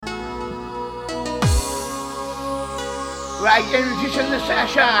Right, energies in the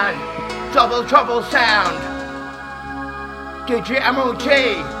session. Double trouble sound. DJ MOT.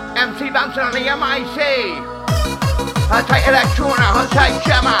 MC bouncing on the MIC. I take Electrona, I take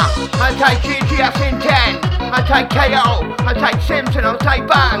Gemma, I take GGS in 10, I take KO, I take Simpson, I take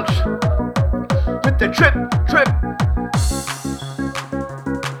Banks. With the trip.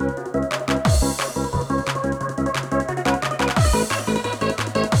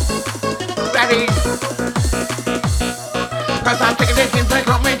 Ready? Cause I'm taking this in, play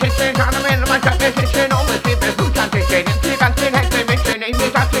competition, trying to make my competition, all the sleepers, who's transition, MC bouncing, head mission, aim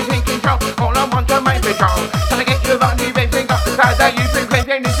is actually in control, all I want to make control. Trying to get you on the racing, got the side that you've been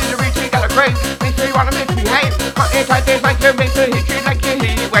craving, this is a routine, got a crave, makes me wanna misbehave, can't hit like this, make you make the history like you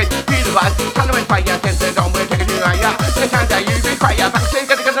heat wave, feel the buzz, trying to inspire, senses on, we're taking you higher, the sound that you require, vaccine,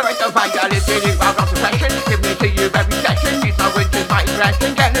 gonna get the right of fire, listening while not suppression, give me to you every session, use my words as my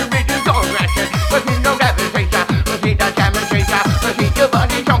aggression, get rid of your aggression, but you know that demonstrator, but see that demonstrator, but see your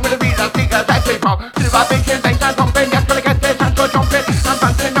body strong with a beat of figures that people, to the vibration, things I'm pumping, just gonna get this, I'm so jumping, I'm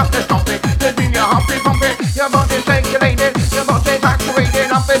bouncing up the stomping, there's in your heart, pumping, your body's circulating, your body's activating,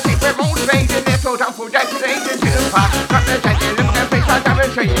 up the secret motivating, it's all down for decorating, super, representing, look at face like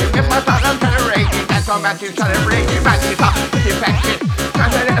demonstrating, in my style I'm generating, that's all about to celebrating, back it up, with infection,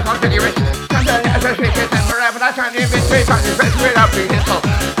 trying to let us continuous, trying to let us restriction, and forever I try to invent it, trying to invent without being useful,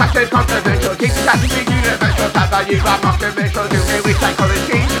 practice controversial, keep the status being universal, that value, I'm not conventional, do it with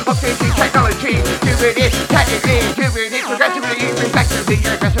psychology, updating technology, do it technically, do it progressively, reflexively,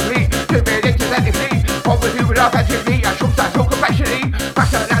 aggressively, do it intellectually, what we do it offensively, I shoot that so compassionately,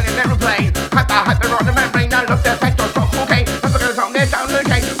 faster than an aeroplane, hyper on the membrane, I love the effect of soft cocaine, I'm gonna go there down the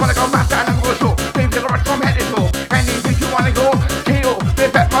chain, wanna go master and I'm gonna show, leave the rush from head to toe, anything you wanna go, kill,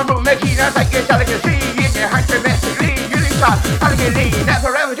 lift up my room, making us like your delicacy, in your hands domestically, you leave that, elegantly,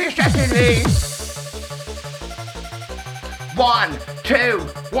 never ever distressingly. 1, 2,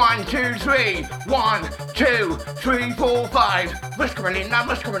 1, 2, 3, 1, 2, 3, 4, 5. What's coming in now?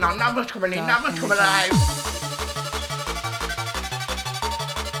 What's coming on now? What's coming in now? What's coming alive?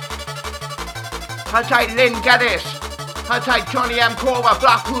 I take Lynn Geddes. I take Johnny M. Corver,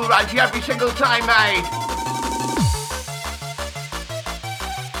 Blackpool Raji every single time, mate.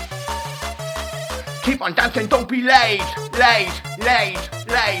 Keep on dancing, don't be late.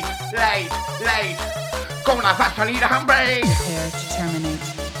 Going on fast, I need a handbrake. Prepare to terminate.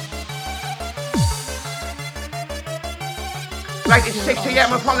 Right, it's 6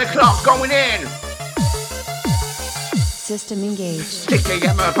 AM upon the clock, going in. System engaged. 6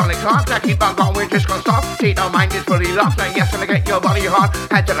 AM upon the clock, now keep on going, just gonna stop. See, no mind is fully locked, now yes, gonna get your body hot.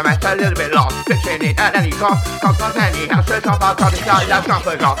 Head to the mess, a little bit lost. Fixing it at any cost. Cost not any house, the top, I've got to start, that's not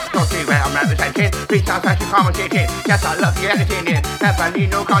forgot. Don't see where I'm representing. Please sound special commentating. Yes, I love the editing in. Never need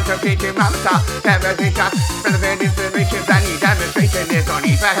no contemplating, mamma. Never think that relevant information, planning demonstration. There's no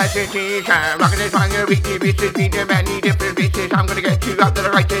need for hesitation. Rocking it on your weekly basis, needing many different bases. I'm gonna get you up to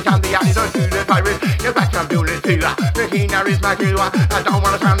the right place, I'm the antidote to the virus. Your back, I'm doing it too. There is my clue, I don't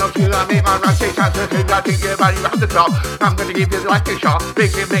wanna sound no clue. I make my run take chance to clue. I think your body round the clock. I'm gonna give you like a shot.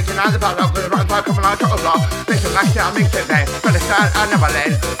 Blinking out the bottle. Gonna run by coming out of the block. Listen, last year I mixed it then. But it's start I never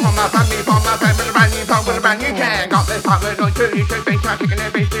let. From my friend with a brand new song with a brand new can. Got this part with no solution. Face I'm taking a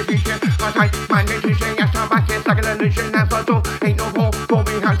base distribution. My time, my nutrition. Yes, I'm back here, like an illusion. That's my door. Ain't no more. Go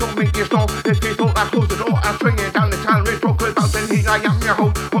behind, don't make you stall. This is all I close the door. I'm swinging down the town. Rich rock with bouncing heat. I am your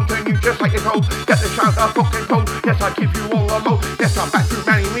hope. Won't turn you just like a cold. Get the shout of fucking cold. Yes, I give you all alone. Yes, I'm back through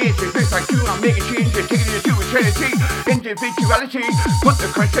many years. Things like you, I'm making changes, taking you to eternity. Individuality, put the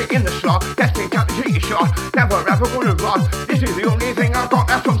country in the slot. Destined time to take a shot. Never ever gonna run. This is the only thing I've got.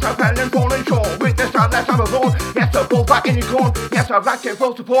 That's from South and falling short. With the sound that I'm born. Yes, I fall back in the corn. Yes, I've acted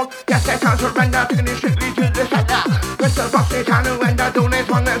full support. Yes, I can't surrender. Taking it strictly to the center. Mr. Boxy, time to end. I don't need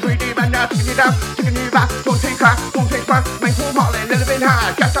one that's really bender. Taking it down, taking you back. Don't take crack, don't take crack. Make full falling, little bit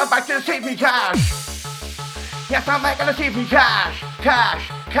hard. Yes, I'm back to save me cash. Yes, I'm back gonna save me cash.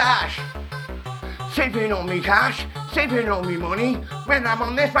 Saving on me cash, saving on me money. When I'm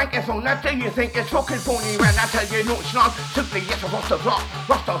on this microphone, I tell you think it's fucking phony. When I tell you no, it's not. Simply yes, I'm off the block.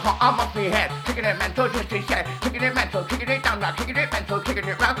 Rock the hot, I'm off me head. Kicking it mental, just as said. Kicking it mental, kicking it down, now kicking it mental, kicking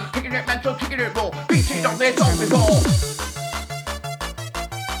it round, kicking it mental, kicking it raw. BC on this, on the ball.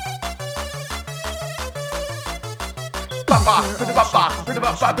 Bumba, put the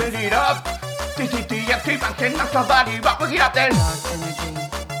bumba, build it up. DCDFT, bouncing, that's somebody, rock, pick it up then.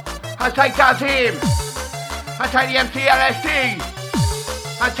 I take Kazim, I take the MCLSD,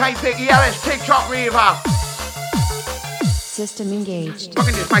 I take Biggie LS, TikTok River. System engaged.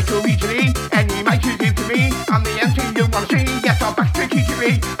 Rocking this mic regionally, any mic you give to me. I'm the MC you wanna see, yes I'm back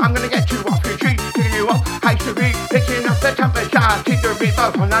strategically. I'm gonna get you off your tree, taking you up high to be, picking up the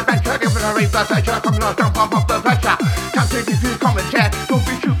off on an adventure, give it a read, but I come along, don't pump up the pressure. Can't take you through common sense, don't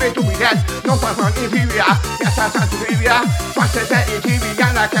be stupid, don't be dead. No fun for inferior, yes, I sound superior. Once I said it's TV,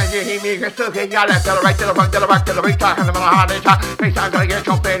 and I can you hear me? You're still here, yeah, left to the right, to the front, to the back, to the right, talking about a heart attack. Face I'm gonna get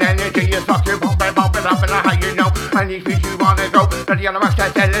jumping energy, you suck your bump it up, and how you know. And these feet you wanna go, ready on the mask, I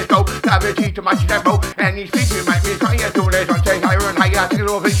said let's go. Gravity to match tempo, and these feet you might be trying to do this on say higher and higher, take it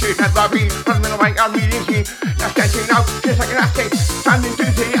over the street, and Bobby, from the middle right, I'm reading ski. That's dancing now, just like an attic, standing to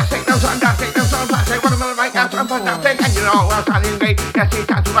the attic, no sun, dancing, no sun, dancing, one of the right, I'm fantastic, and you know, I'm standing late, yes, it's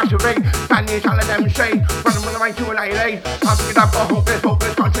time to rush the rain, standing trying to demonstrate, running with the right to annihilate, I'm picking up a hopeless,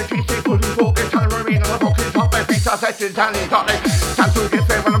 concentrate, stay fully focused, trying to remain on the focus, top my face, I'm setting, standing, talking, time to get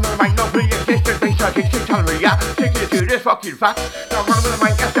fair, when I'm with the right, no pre-existent, face, I keep telling me, yeah, take it to this fucking fact, now running with the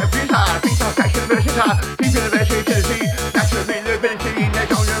right, yes, every time, face, I'm session, versatile, keep university to the sea, that's the availability,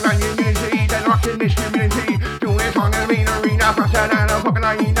 there's only around your community, then rocking this community, doing it on the arena, faster than a fucking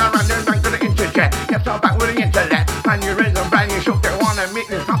hyena, random bank to the interjet, yes, I'm back with the intellect, brand new rhythm, brand new show, they wanna make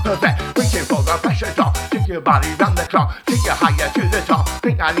this not perfect, waiting for the pressure drop, take your body round the clock, take you higher to the top,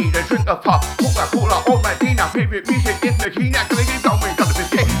 think I need a drink of pop, Coca-Cola, all my tea, now favorite music is the key, now gonna keep going, gonna be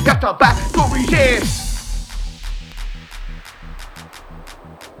sick, just a back, go resist.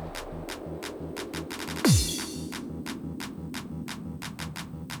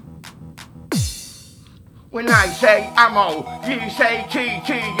 When I say ammo, you say TT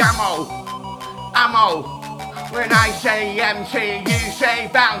ammo, ammo. When I say MC, you say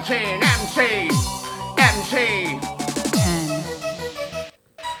bouncing MC, MC. 10,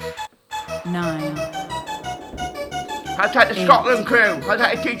 9. I'll take the Scotland crew, I'll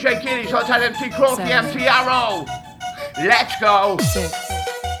take DJ Gillies, I'll take MC Crosby, MC Arrow. Let's go. 6.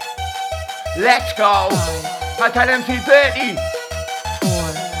 Let's go. I'll take MC 30. 4.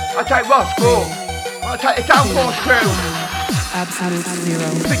 I'll take Roscoe. I'll take the Downforce crew. Absolute 0.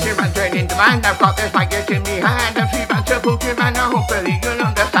 Picture man turning demand, I've got this mic in me hand. I'm free man to book him and I hopefully you'll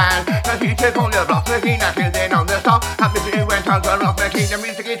understand. Now he took on the block, the key, now then on the stop. I'm the few when times are off, the key, the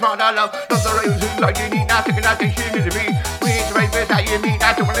music is what I love. Love the rails who like you need, now taking out the shit in the beat. We ain't the ravers that you meet,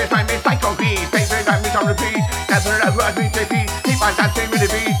 that's the one that's my mistake on beat. Favorite time is on repeat, never ever I beat the beat. Keep on dancing with the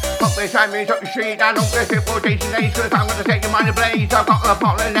beat. Pop this time is up the street, I don't get it for days and days, cause I'm gonna take your mind ablaze. I've got a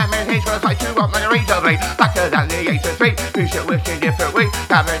bottle of lemon haze, cause I chew up my razor blade. Blacker than the ace of spades, we should wish in different ways.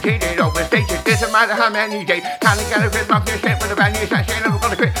 Guaranteed it overstated, doesn't matter how many days. Can't get a grip off your shit with a brand new sachet, never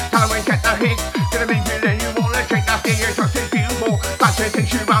gonna quit. Tell them when check the hit, gonna make you then you wanna check that thing, your trust is beautiful. That's it,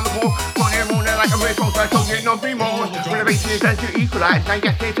 takes you round the wall, morning like a ripple, so I told you not be more. When the bass is done to equalize, I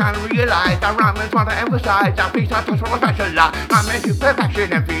guess they're trying to realize that rhymes want to emphasize that piece I touch from a fashion line. I'm into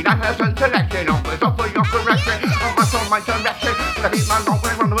perfection and feed, I'm a son selection, offers offer your correction. On my soul, my direction, but I keep my long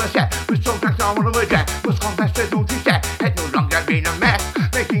way from the set. With so tracks on the jet, was contested, don't you set. Head no longer been a mess,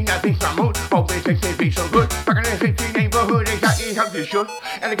 making that thing some mood. Always makes it be so good. Back in the city neighborhood, exactly how you should.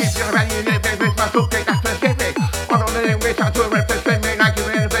 And I keep you around you live with my subject, that's specific. One on the language, how to represent me like you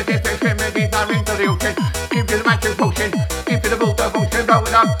in the Pacific, swimming deep down into the ocean. Give you the magic potion, give you the bolt of motion, blow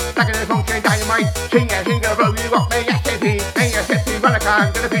it up. Back in the function, dynamite. Sing it, blow you up, ASAP, ASAP, Relica.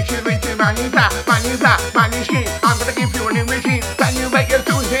 I'm gonna pitch you into my new flat, my new flat, my new scheme. I'm gonna give you a new regime, brand new way of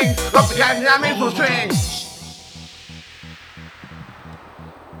doing things. Rock the jazz and I'm in full swing.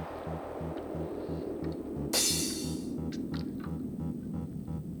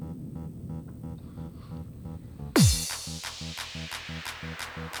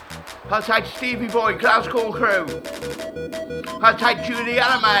 I'll take Stevie Boy, Glasgow crew. I'll take Julie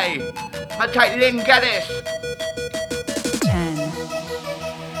Alamay. I'll take Lynn Geddes. 10,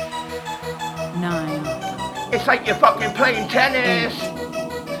 9. It's like you're fucking playing tennis. 8,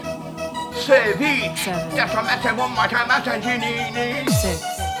 Serve each. 7. That's what I'm saying one more time. That's what you need. 6,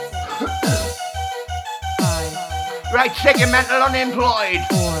 5, Right, second mental unemployed.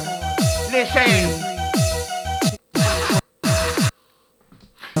 4, Listen.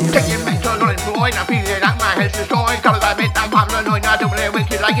 Taking mental unemployed, I'm feeling like my head's destroyed. Colours I bit, I'm paranoid, I don't really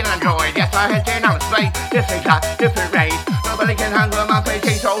wicked like an android. Yes, my head's in out of space, different class, different race. Nobody can handle my face,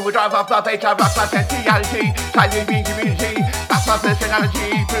 it's overdrive off my face, I rock my sensuality. Silent being community, that's my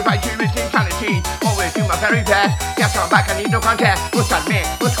personality. Provide you with insanity, always do my very best. Yes, I'm back, I need no contest. Must admit,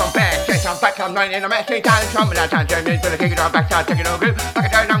 must confess. Yes, I'm back, I'm running a mess. They talent from me, that's tangent. Gonna kick it off, backside, taking no grip. Back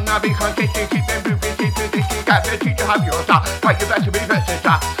it down, I'm gonna be consistent, keep improving, keep persisting. Got the teacher, have your start. Fight your best to be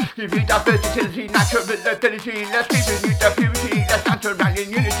versatile. If you got versatility, natural ability, let's keep it, you the beauty, let's to run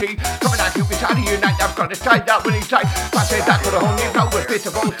in unity. Coming out, you beside of unite. I've got to say that really tight. I say that for the whole new with bits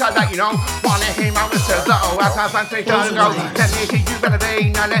of all side that you know. Wanna hear my whistles, oh, I can't fancy trying to go. Let me see you better be,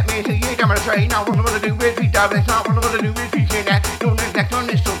 now let me see you demonstrate. Now what I'm gonna do with you, darling, it's not what I'm gonna do with you, that. Don't neglect on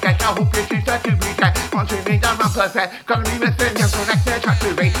this subject, I hope you choose that to be that. Want to be done, I'm perfect. Gonna be with them, you're correct, they're trying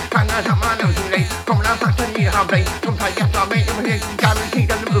to be. Hang on, I'm on, I'm too late. Coming out fast, I need a humbling. Sometimes, yes, I'll make them here.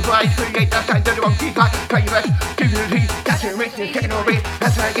 Guaranteed a little price. Create that side, don't keep like. Try your best, community. That's your race, it's getting over it.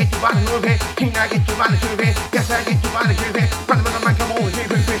 That's how I get you on the move it. King, I get you on the move it. Yes, I get you on the move it. Run the man, come on,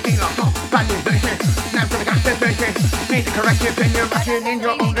 give it 15 off. Brand new version. Now for the gas station. Need to correct it, then you're rocking in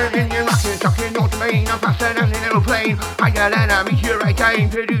your older, then you're rocking. Talking not to me, I'm faster than an aeroplane. Higher than I'm here, right time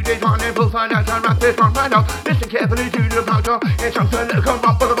to do this wonderful find out and rock this one right now. Listen carefully to the powder. It's something that come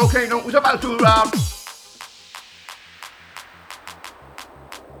up, but the volcano is about to erupt.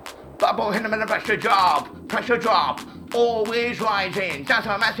 Bubble hit him in a pressure drop, always rising. That's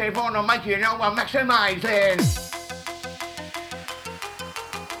a massive on a mic, you know I'm maximizing.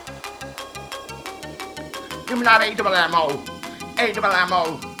 Give me that A-double ammo, A-double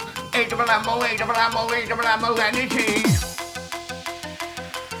ammo, A-double ammo, A-double ammo, A-double ammo energy.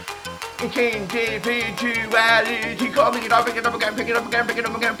 It's individuality. Go pick it up again, pick it up again, pick it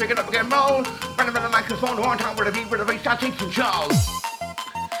up again, pick it up again, roll. Run around the microphone one time with a beat, with a bass, take control.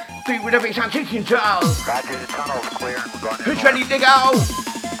 Beat with a bass, take control. Roger, the tunnel's clear. Who's ready to go?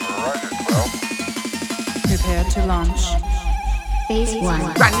 Roger, well. Prepare to launch. Phase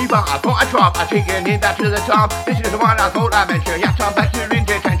 1. Brand new bar, I thought I drop, I take it in back to the top. This is the one I thought I mentioned. Yes, I'm back to in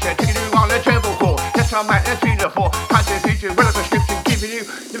detention. Taking you on the table core. Yes, I'm back to the 4. Pass the feature, with a prescription, giving you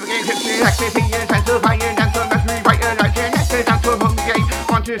the beginning encryption, activity, intensifying, and so much rewriting, like an exit, and to home again.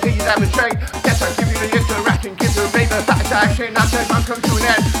 Want to see you demonstrate. Yes, I'm giving you the interaction, give the raver satisfaction. That's it, I'm come to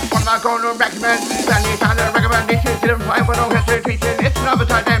an end. What am I going to recommend? Standing down the recommendation, didn't find but no hesitation. It's another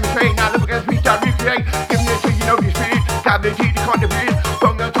time demonstrate. Now look at me, start recreate. Giving you so you know the speed. Ability to contribute.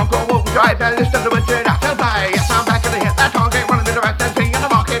 From the top of what we drive, and listen to the winter after play. Yes, I'm back and I hit that target. One of the direct and thing in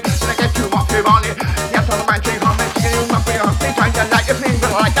the market. Then I get you off your bonnet. Yes, I'm a man, take on me. Taking you up for your hump. Trying to light your flame,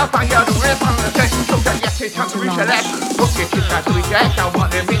 but like a fire. The rip on the session. So that yes, it's time to reach the left. Look at you, time to reject. I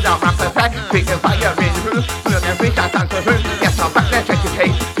want to be down, I'm perfect. Big and fire in the roof. Look and reach that time to hurt. Yes, I'm back, let's take the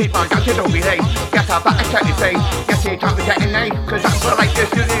tape. Keep on down, don't be late. Yes, I'm back, let's take the face. Yes, it's time to get in late. Cause I'm for like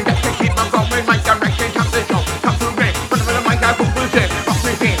this, you need to keep on going. My direction, time to show. Come to ring. I put music, rock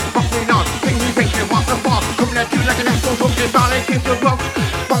me in, rock me on. Think you think you want the fuck? Coming at you like an asshole, so just solid, keep the rock.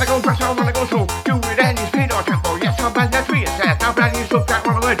 Wanna go fast, I wanna go slow. Do it any speed or tempo. Yes, I'm bad, that's me, it's that. Now, brand new stuff that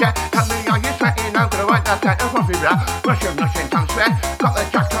wanna work that. Tell me, are you sweating? I'm gonna write that set. That's what we rap. Russian, time sweat. Got the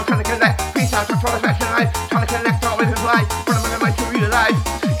track, I'm trying to collect. Peace out, I'm trying to specialize. Trying to collect all with his life. What am I gonna make to realize?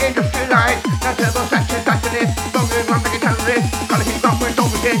 Industrialize. Now, turbo section, specialist. Don't move, I'm making terrorist. Gotta keep going, don't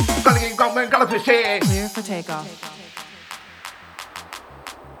begin. Gotta keep going, gotta proceed. Clear for takeoff.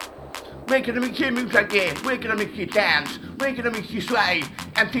 We're gonna make you move like this, we're gonna make you dance, we're gonna make you sway.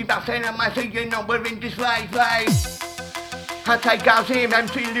 MC Bouncin and I say you know we're in this play. I take out him,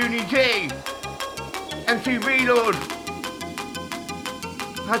 MC Looney G, MC Reload.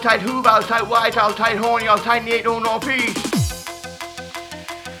 I take Hoover, I'll take White, I'll take Horny, I'll take Nato North East.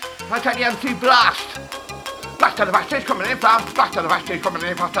 I take the MC Blast. Blast to the bastards coming in fast, blast to the bastards coming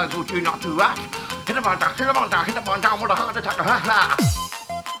in fast, that's what you not to rush. Hit them on down, hit them on down, hit them on down with a heart attack, ha ha.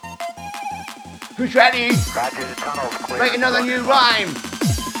 Who's ready? Roger, the tunnel's clear. Make another new rhyme.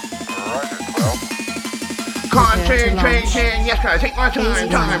 Roger, well. Concentration, yes, can I take my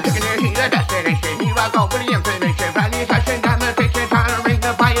time, taking it to the destination. Here I go with the information. Rally session, demonstration, trying to ring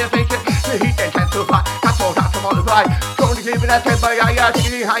the fire station. The heat intensify, that's all that's to multiply. Going to give it a tempo, yeah,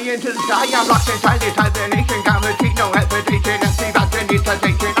 taking it high into the sky. I'm locked inside this hibernation, guaranteed no hesitation. MC Bouncin is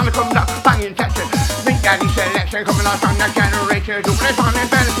sensation, I'm come down, banging tension. Daddy selection coming out from that generation. Doing it on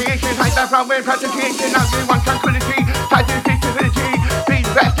investigation, type that from in presentation. Now you want tranquility, type to feasibility. Be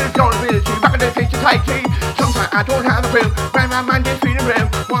the best in durability, back in the face of tight tea. Sometimes I don't have a clue, when my mind is feeling real.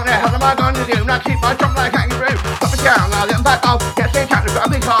 What the hell am I gonna do? Now keep my drum like hanging through. Drop it down, now let them back up. Yes, they can't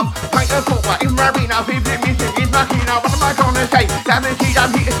grab it up. Fight the football, in my arena, people music is my key now. What am I gonna say? Guaranteed I'm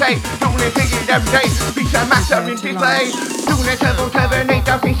here to stay. Doing it, thinking every day. Beats a master in display. Doing it, turbo, terminate,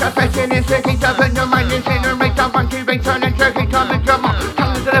 the beats are fashion, instigate, turn your mind. Incinerate, I want to make turn and jerk it, come and drum up.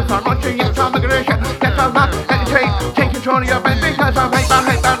 Come to the left, I'm watching you, come and get a get my back, take control of your brain because I hate my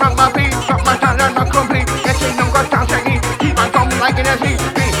run my feet, drop my time, I'm not complete. Let's see, no go down, shaking, keep on going like an SE.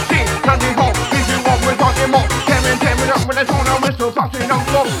 Turning home, if you want, we're talking more. Tearing up with a tone, I'm still passing on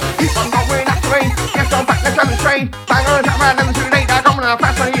floor. Keep on going, that's the way. Yes, I'm back, let's demonstrate. Bang on, I'm too late, I'm going to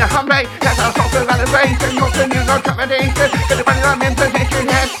pass on you. someday. That's our social validation, not the news or trepidation. Get the money I'm in position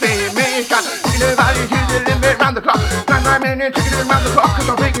has been made. Taking the value to the limit round the clock. 9 minutes, taking it round the clock, cause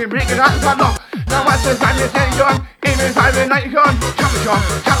I'm breaking out the padlock. Now what's the time you're saying, John? Even 5 minutes, you're gone. Come on, John,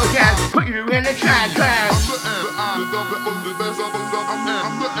 come again, put you in the trance.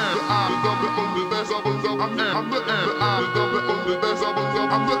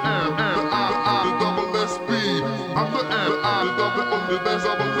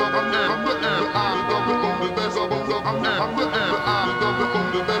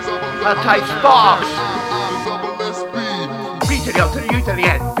 A tight sparks. B to the O to the U to the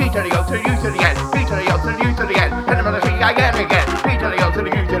N. B to the O to the U to the N. B to the O to the U to the N. And I'm gonna sing again. B to the O to the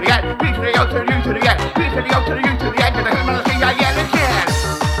U to the N. B to the O to the U to the N. B to the O to the U to the N. And I'm gonna sing again.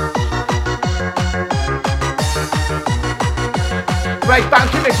 Right,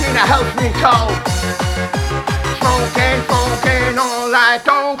 bouncing machine that helps me cold. Smoking all night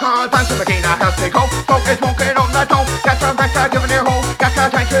long. Cause bouncing machine that helps me cold. Smoking all night long. That's a back giving it home. That's a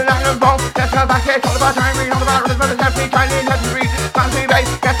time to line and bone. That's a back, it's all about time. Read all about it, but it's happy, tiny, happy free. Bouncy bass,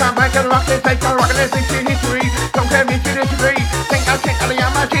 that's a back and rock this place. I'm rocking this thing to history. Don't care me to disagree. Think I'll take out of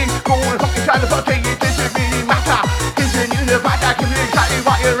your machine. Go on, fuck inside the body. It doesn't really matter. Continue the fight, I give you exactly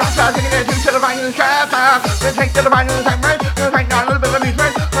what you're after. Taking it to the vinyl strap. Then take to the vinyl segment. Then take down a little bit of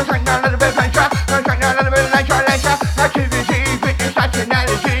amusement. Then take down a little bit of pain trap. Then take down a little bit of nature. Activity, fitness,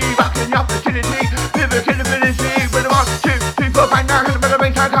 rationality. Rocking up facility. Liver capability. With a 1, 2, 3, 4, 5, 9. A little bit of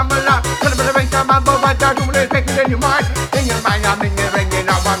rain time coming up. A little bit of rain time, I'm both right down to when it's making in your mind. In your mind, I'm in your ring, and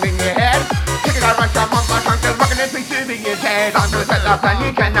I'm in your head. Check it out, right down, my trunk, and rocking this piece in your head. I'm gonna set up and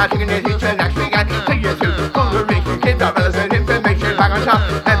you cannot take it each and next weekend. See you soon. Full of reason, kids are relevant information back on top.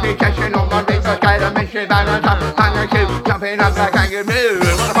 Education on my paper, guide a mission back on top. I'm gonna keep jumping up like I can move.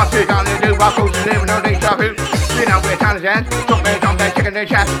 What the fuck you gonna do? I'm supposed to live, no they stop you. You know we're talented. Don't make on that chicken in the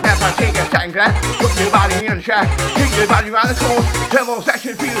chat. Never take a second class. Put your body in the chat. Take your body around the course. Turbo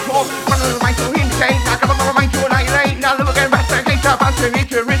section, beautiful. Run on the mic to indicate. Now come on the mic to annihilate. Now look at back to gate up. I'm to reach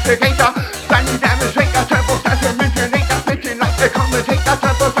your instigator. Standing demonstrator. Turbo section, originator. Pitching like the commentator.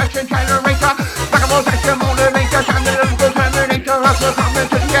 Turbo section, generator. Backable section, motivator. Time to little terminator. Hustle, comment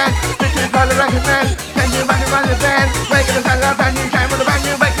to the end. This is by the recommend. Send your body around the band. Making a stand up and you shine with a band.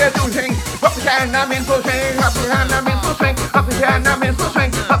 You make it do things. Up the hand, I'm in full swing. Up the hand, I'm in full swing. Up the hand, I'm in full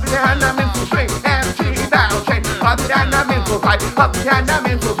swing. Up the hand, I'm in full swing. MC bouncing. Up the hand, I'm in full fight. Up the hand, I'm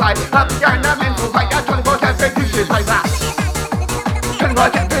in full fight. Up the hand, I'm in full fight. That's 24/7 pieces like that.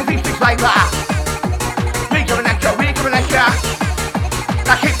 24/7 pieces like that. We give an extra.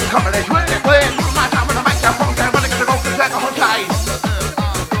 I keep the combination with it. My time on the microphone. I'm running gonna go for second whole side.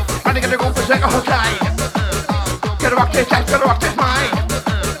 Running gonna go for second whole side. Gotta rock this head, gotta rock this mind.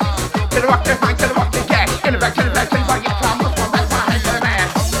 Gotta rock this mind, gotta rock this head. In the back, yes, I'm looking for back my head to the man.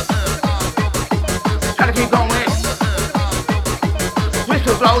 Gotta keep going.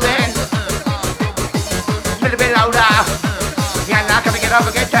 Whistle blow then. Little bit louder. Yeah, now can we get up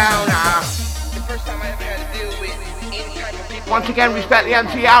and get down now? The first time I ever had to deal with any type of people. Once again, respect the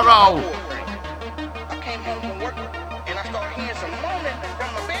MC Arrow. I came home from work and I started hearing some moaning from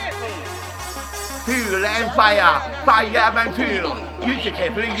my bedroom. Fuel and fire and fuel. Use it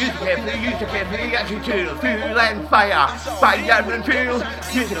carefully, use it carefully, use it carefully, that's your tool. Fuel and fire and fuel.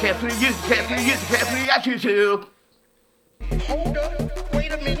 Use it carefully, use it carefully, use it carefully, that's your tool. Hold up,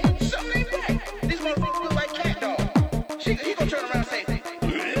 wait a minute, something ain't right. These motherfuckers look like cat dogs. He gonna turn around and say,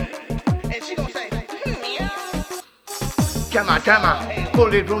 and she gonna say, Gemma,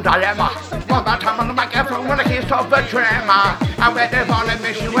 fully through dilemma. One more time on the microphone when I can't stop the tremor. I went there on a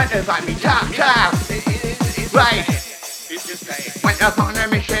mission, went there by me, tap. Right. Went up on a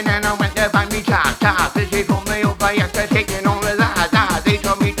mission and I went there by me, tap. This is from the over, yes, they're taking all of that. They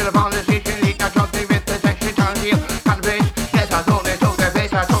told me to the politician, lead, I told me with the section, trying to cannabis. Yes, I told they told their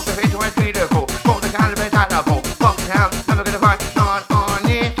face, I told the face was beautiful. For the cannabis, I love all. Fuck hell, never gonna fight, not on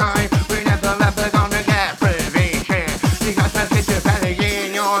this time. We never ever gonna get prevention. Because that's schizophrenia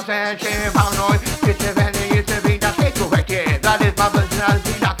in your section, paranoid. Schizophrenia used to be that state corrected. That is my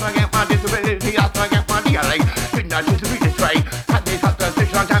personality, that's why I get my disability, that's why I get my DLA. Didn't I just read it straight? Had these hot girls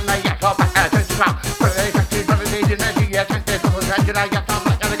 6 long time, they get up at 10 to 12. But they can't see, but they didn't see, yes, and there's someone that I get up,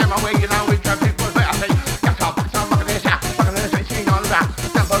 I gotta get my way, you know, we try people, but I say, get up, I'm fucking this out, fucking this, ain't seen all that.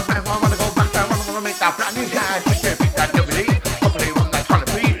 Tempo, man, I wanna go back there, I wanna make that brand new side, just to beat that WD. Hopefully, one that's trying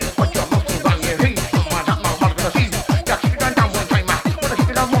to beat, what your muscles on your feet, my top, my heart gonna see. Yeah, keep it down one time, wanna keep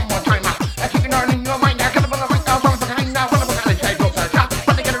it down one more time, I keep it on in your mind, I can't wanna make that song behind now, wanna look at it, say, go for the shot,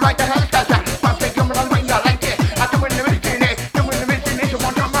 wanna get it right, the hell is that, my face coming on mind, I like it, I do in the imagination,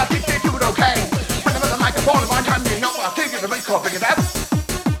 one time, I think they do it okay. When I'm on the microphone, one time, you know, I think it's a big call, big as that.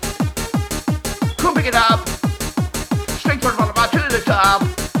 pick it up. Straight from the bottom to the top.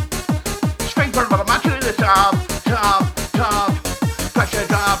 Straight from the bottom to the top. Top. Pressure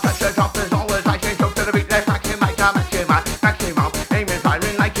drop, there's always like a joke to the beat. Let's maximum. Aiming,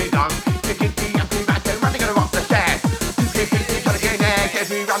 firing like a gun. You can see empty massive, running off the stairs. You can see trying to get there, get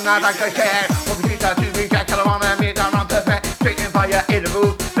me run out like a chair. What we see to me, Jack, I want to meet around perfect. Straight in fire in the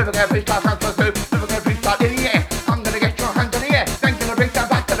booth. Never get free start, transfer through. Never get free start in the air. I'm gonna get your hands in the air. Then gonna break down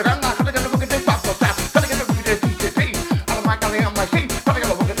back to the ground. I'm gonna look at this back for snap. Gonna get a look at this DCT. On the mic, on my seat. Gonna get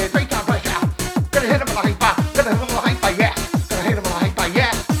a look at this break down pressure. Gonna hit him with a hyper. Gonna hit him with a hyper, yeah. Gonna hit him with a hyper,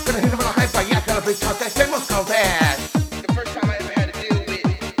 yeah. Gonna hit him with a hyper, yeah. Gonna break down this. They must go there. The first time I ever had to deal with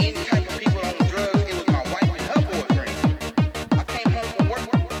any type of people on drugs, it was my wife and her boyfriend. I came home from work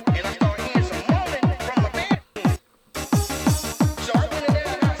and I started hearing some moaning from my bed. So I went in there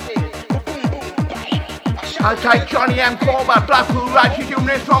and I said, boom, boom, bang. I shot I'll take Johnny M. Forward, Blackpool, right, you doing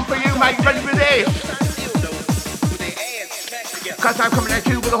this one for you, mate, ready for this? with their ass smacked together. Cause I'm coming at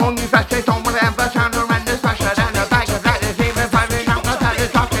you with a whole new fast on whatever sound horrendous pressure down the back of that is even firing out the time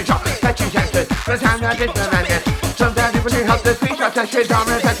it's talking shot. Catching chances, the time I did the madness. Sometimes you really help the speech, I touch it down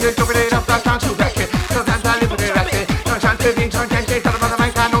and touch it, open it up, that's not too ratchet. Sometimes I live with it ratchet. No chance to be so chances, tell them on the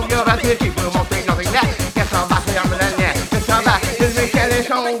mic, I know you're about to keep them won't think nothing less. Yes, I'm back, I'm in there. Yes, I'm back, this is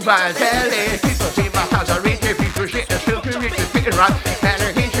it's over, tell it. People see my house, I reach it, people shit, the still to reach the spitting right. And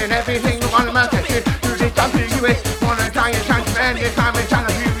they're hitching everything, the one of my section. Do this time to you, wanna try and chance, man, this time it's time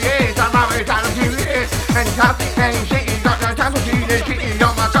to do it. I'm out, it's time to do it. And top, and shit, got no time to do this shit.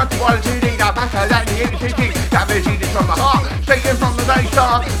 You're my country, what to do, that back, that the city. That is eating from my heart, speaking from the very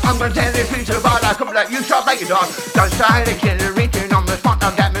start. I'm gonna tell this piece about I come like you shot like it on. Don't style the killer reaching on the spot,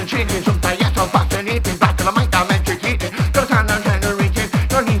 I'm demonstrating something, yes, I'm fascinating. Back to the mic, I'm educating. Don't stand on generating,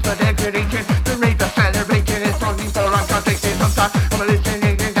 no need for degradation. The rave of celebrating, it's not need for I'm contradicting. Sometimes I'm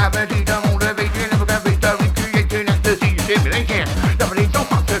listening and gravity, the motivation, never gonna be the recreating, ecstasy, stimulation. Nobody don't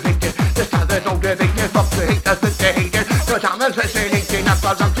motivating, this time there's no debating. Fuck the haters with the haters, no time I'm fascinating, that's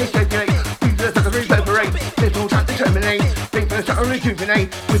why I'm gesticulating. People are reverberate, there's no time to terminate. People are rejuvenate,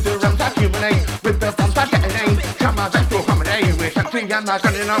 with the realms that accumulate, with the bombs that detonate. Come on, let's go accommodate, with something I'm not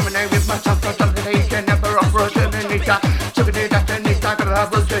gonna nominate, with my self-consolidation, never offer a terminator.